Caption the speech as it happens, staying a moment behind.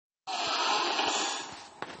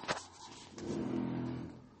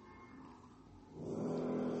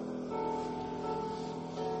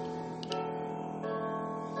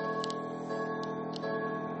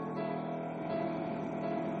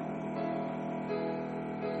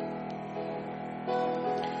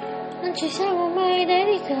Non ci siamo mai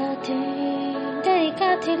dedicati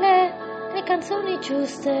le canzoni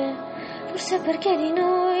giuste, forse perché di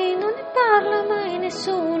noi non ne parla mai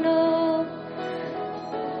nessuno.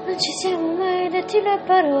 Non ci siamo mai detti le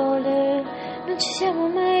parole, non ci siamo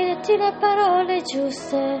mai detti le parole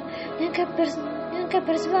giuste, neanche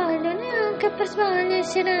per sbaglio in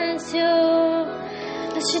silenzio.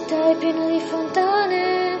 La città è piena di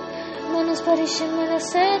fontane, ma non sparisce mai la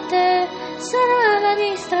sete. Sarà la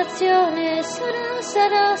distrazione,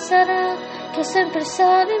 sarà che ho sempre il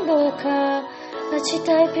sale in bocca. La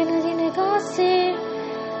città è piena di negozi,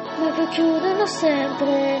 ma poi chiudono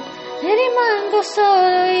sempre e rimango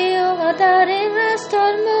solo io a dare il resto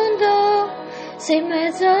al mondo. Sei in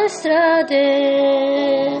mezzo alle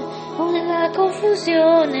strade o nella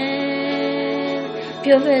confusione,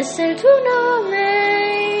 piovesse il tuo nome,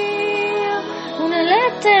 una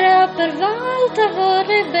lettera per volta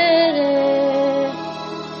vorrei bere,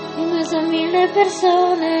 in mezzo a 1000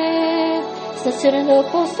 persone, stazione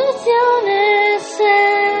dopo stazione.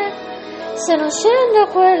 Se non scendo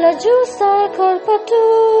quella giusta è colpa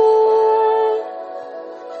tua.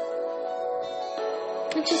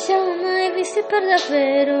 Non ci siamo mai visti per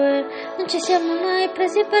davvero, non ci siamo mai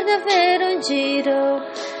presi per davvero in giro,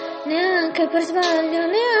 neanche per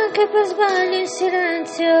sbaglio in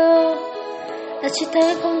silenzio. La città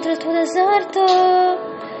è contro il tuo deserto,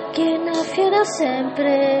 che innaffia da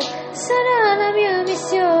sempre. Sarà la mia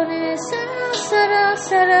missione,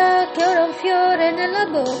 sarà che ora ho un fiore nella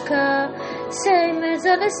bocca. Sei in mezzo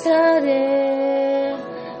alle strade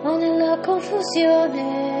o nella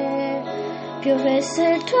confusione, piovesse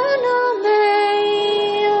il tuo nome,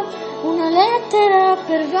 io una lettera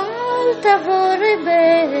per volta vorrei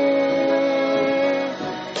bere,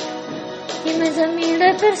 in mezzo a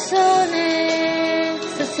 1000 persone,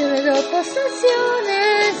 stazione dopo stazione.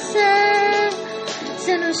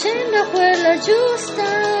 Se non scendo quella giusta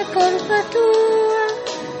è colpa tua.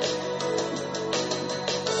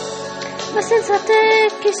 Ma senza te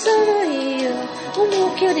chi sono io? Un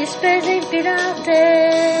mucchio di spese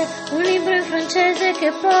impilate, un libro in francese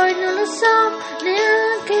che poi non lo so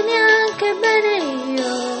neanche bene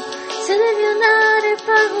io. Se devi andare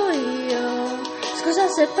pago io. Scusa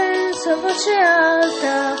se penso a voce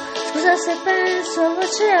alta, scusa se penso a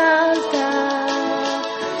voce alta.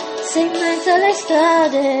 Sei in mezzo alle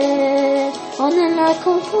strade o nella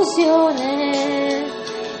confusione,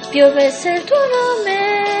 piovesse il tuo nome,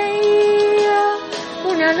 io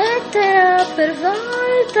una lettera per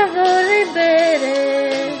volta vorrei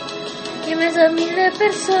bere, in mezzo a 1000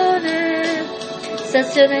 persone,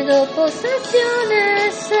 stazione dopo stazione.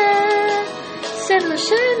 Se non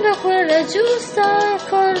scendo quella giusta è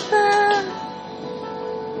colpa